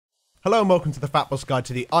Hello and welcome to the FatBoss guide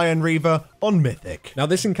to the Iron Reaver on Mythic. Now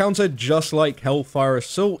this encounter, just like Hellfire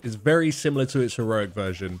Assault, is very similar to its heroic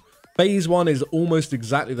version. Phase 1 is almost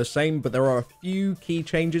exactly the same, but there are a few key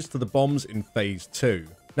changes to the bombs in Phase 2.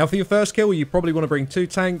 Now for your first kill, you probably want to bring 2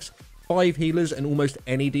 tanks, 5 healers, and almost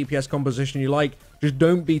any DPS composition you like. Just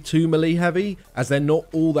don't be too melee heavy, as they're not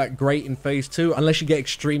all that great in Phase 2, unless you get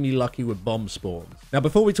extremely lucky with bomb spawns. Now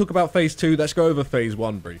before we talk about Phase 2, let's go over Phase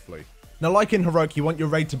 1 briefly. Now, like in Heroic, you want your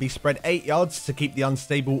raid to be spread 8 yards to keep the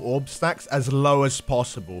unstable orb stacks as low as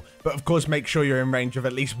possible, but of course make sure you're in range of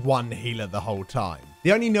at least 1 healer the whole time.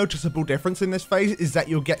 The only noticeable difference in this phase is that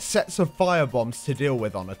you'll get sets of fire bombs to deal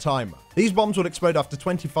with on a timer. These bombs will explode after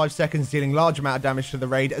 25 seconds, dealing large amount of damage to the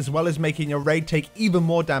raid, as well as making your raid take even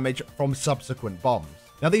more damage from subsequent bombs.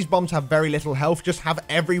 Now these bombs have very little health, just have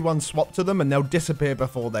everyone swap to them and they'll disappear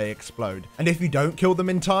before they explode. And if you don't kill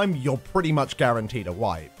them in time, you're pretty much guaranteed a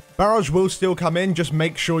wipe. Barrage will still come in, just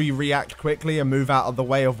make sure you react quickly and move out of the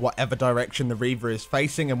way of whatever direction the Reaver is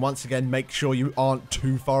facing, and once again make sure you aren't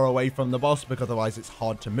too far away from the boss because otherwise it's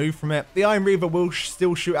hard to move from it. The Iron Reaver will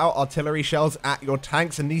still shoot out artillery shells at your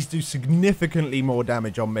tanks, and these do significantly more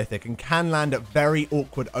damage on Mythic and can land at very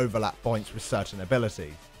awkward overlap points with certain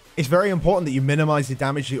abilities. It's very important that you minimize the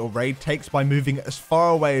damage that your raid takes by moving as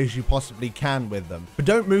far away as you possibly can with them, but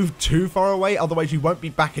don't move too far away, otherwise you won't be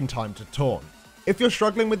back in time to taunt. If you're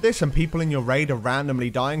struggling with this and people in your raid are randomly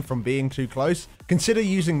dying from being too close, consider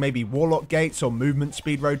using maybe warlock gates or movement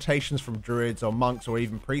speed rotations from druids or monks or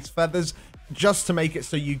even priest feathers, just to make it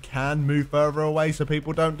so you can move further away so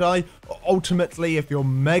people don't die. Ultimately, if you're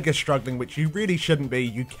mega struggling, which you really shouldn't be,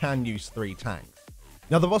 you can use 3 tanks.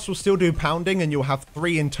 Now the boss will still do pounding and you'll have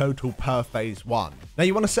 3 in total per phase 1. Now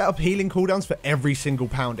you want to set up healing cooldowns for every single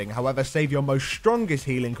pounding, however save your most strongest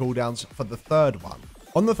healing cooldowns for the 3rd one.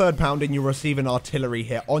 On the 3rd pounding, you'll receive an artillery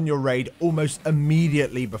hit on your raid almost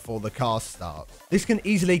immediately before the cast starts. This can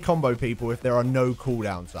easily combo people if there are no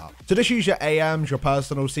cooldowns up. So just use your AMs, your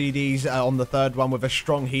personal CDs on the 3rd one with a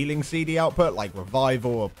strong healing CD output like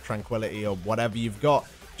Revival or Tranquility or whatever you've got,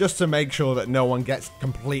 just to make sure that no one gets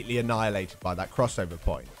completely annihilated by that crossover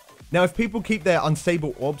point. Now, if people keep their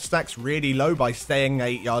unstable orb stacks really low by staying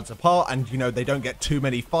 8 yards apart and, they don't get too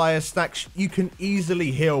many fire stacks, you can easily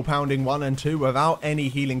heal pounding 1 and 2 without any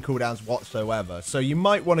healing cooldowns whatsoever. So you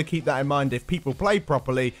might want to keep that in mind. If people play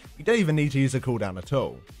properly, you don't even need to use a cooldown at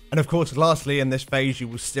all. And of course, lastly, in this phase, you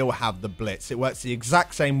will still have the Blitz. It works the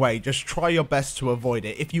exact same way, just try your best to avoid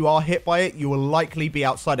it. If you are hit by it, you will likely be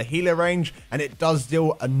outside of healer range, and it does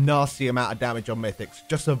deal a nasty amount of damage on Mythics.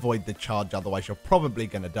 Just avoid the charge, otherwise you're probably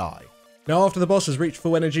going to die. Now after the boss has reached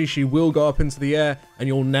full energy, she will go up into the air, and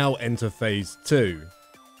you'll now enter Phase 2.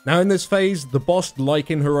 Now in this phase, the boss,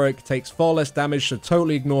 like in Heroic, takes far less damage, so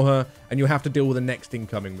totally ignore her, and you'll have to deal with the next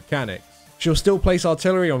incoming mechanics. She'll still place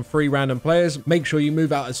artillery on 3 random players. Make sure you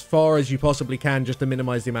move out as far as you possibly can just to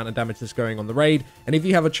minimize the amount of damage that's going on the raid. And if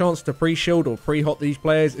you have a chance to pre-shield or pre-hot these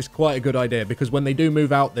players, it's quite a good idea because when they do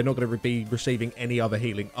move out, they're not going to be receiving any other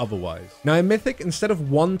healing otherwise. Now in Mythic, instead of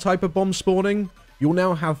 1 type of bomb spawning, you'll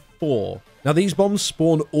now have 4. Now these bombs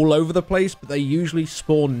spawn all over the place, but they usually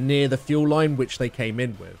spawn near the fuel line which they came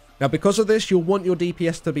in with. Now because of this, you'll want your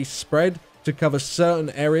DPS to be spread to cover certain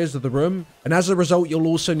areas of the room, and as a result you'll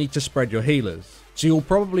also need to spread your healers. So you'll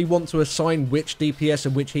probably want to assign which DPS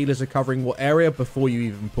and which healers are covering what area before you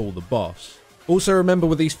even pull the boss. Also remember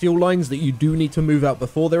with these fuel lines that you do need to move out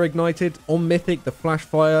before they're ignited. On Mythic, the flash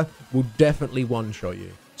fire will definitely one-shot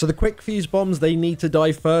you. So the quick fuse bombs, they need to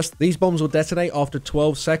die first. These bombs will detonate after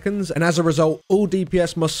 12 seconds, and as a result, all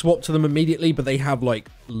DPS must swap to them immediately, but they have like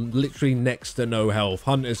literally next to no health.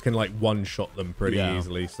 Hunters can like one-shot them pretty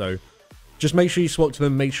easily, so just make sure you swap to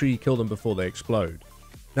them, make sure you kill them before they explode.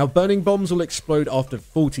 Now burning bombs will explode after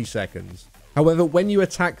 40 seconds. However, when you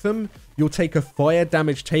attack them, you'll take a fire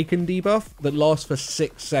damage taken debuff that lasts for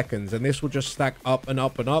 6 seconds, and this will just stack up and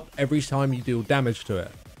up and up every time you deal damage to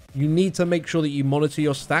it. You need to make sure that you monitor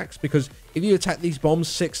your stacks, because if you attack these bombs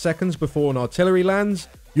 6 seconds before an artillery lands,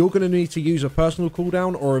 you're going to need to use a personal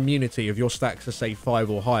cooldown or immunity if your stacks are say 5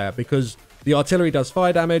 or higher, because the artillery does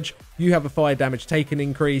fire damage, you have a fire damage taken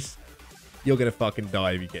increase, you're going to fucking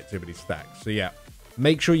die if you get too many stacks. So yeah,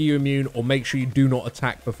 make sure you're immune or make sure you do not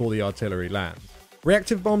attack before the artillery lands.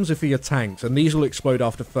 Reactive bombs are for your tanks, and these will explode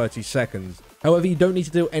after 30 seconds. However, you don't need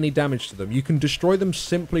to do any damage to them. You can destroy them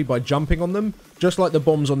simply by jumping on them, just like the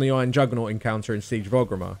bombs on the Iron Juggernaut encounter in Siege of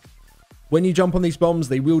Orgrimmar. When you jump on these bombs,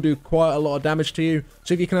 they will do quite a lot of damage to you,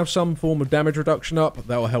 so if you can have some form of damage reduction up,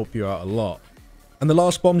 that will help you out a lot. And the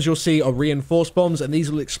last bombs you'll see are reinforced bombs, and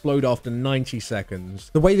these will explode after 90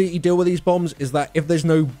 seconds. The way that you deal with these bombs is that if there's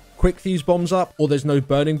no quick fuse bombs up or there's no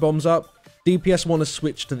burning bombs up, DPS want to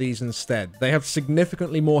switch to these instead. They have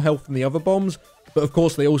significantly more health than the other bombs, but of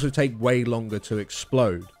course they also take way longer to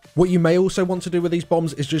explode. What you may also want to do with these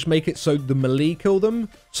bombs is just make it so the melee kill them,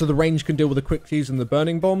 so the range can deal with the quick fuse and the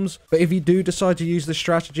burning bombs. But if you do decide to use this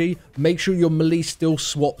strategy, make sure your melee still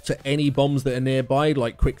swap to any bombs that are nearby,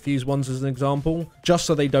 like quick fuse ones as an example, just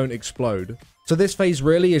so they don't explode. So this phase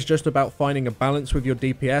really is just about finding a balance with your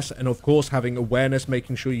DPS and of course having awareness,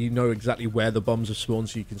 making sure you know exactly where the bombs are spawned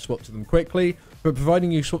so you can swap to them quickly. But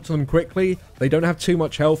providing you swap to them quickly, they don't have too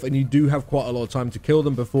much health and you do have quite a lot of time to kill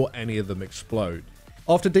them before any of them explode.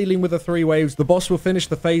 After dealing with the 3 waves, the boss will finish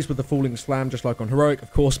the phase with the falling slam just like on heroic.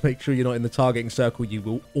 Of course, make sure you're not in the targeting circle, you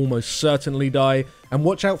will almost certainly die. And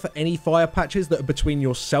watch out for any fire patches that are between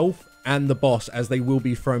yourself and the boss, as they will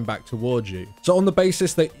be thrown back towards you. So on the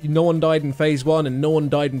basis that no one died in phase 1 and no one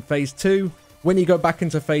died in phase 2, when you go back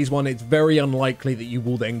into phase 1, it's very unlikely that you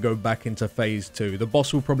will then go back into phase 2. The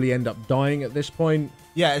boss will probably end up dying at this point.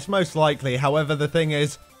 Yeah, it's most likely. However, the thing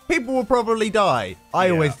is, people will probably die. I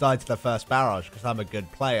always die to the first barrage because I'm a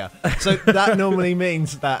good player. So that normally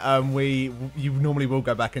means that you normally will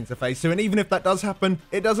go back into phase 2. And even if that does happen,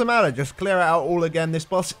 it doesn't matter. Just clear it out all again. This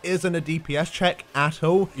boss isn't a DPS check at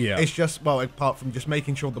all. Yeah. It's just, well, apart from just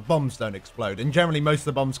making sure the bombs don't explode. And generally, most of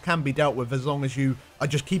the bombs can be dealt with as long as you are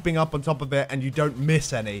just keeping up on top of it and you don't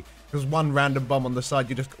miss any. Because one random bomb on the side,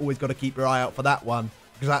 you just always got to keep your eye out for that one,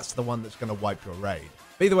 because that's the one that's going to wipe your raid.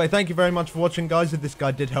 Either way, thank you very much for watching, guys. If this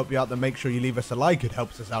guide did help you out, then make sure you leave us a like. It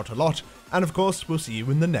helps us out a lot. And of course, we'll see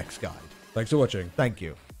you in the next guide. Thanks for watching. Thank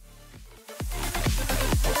you.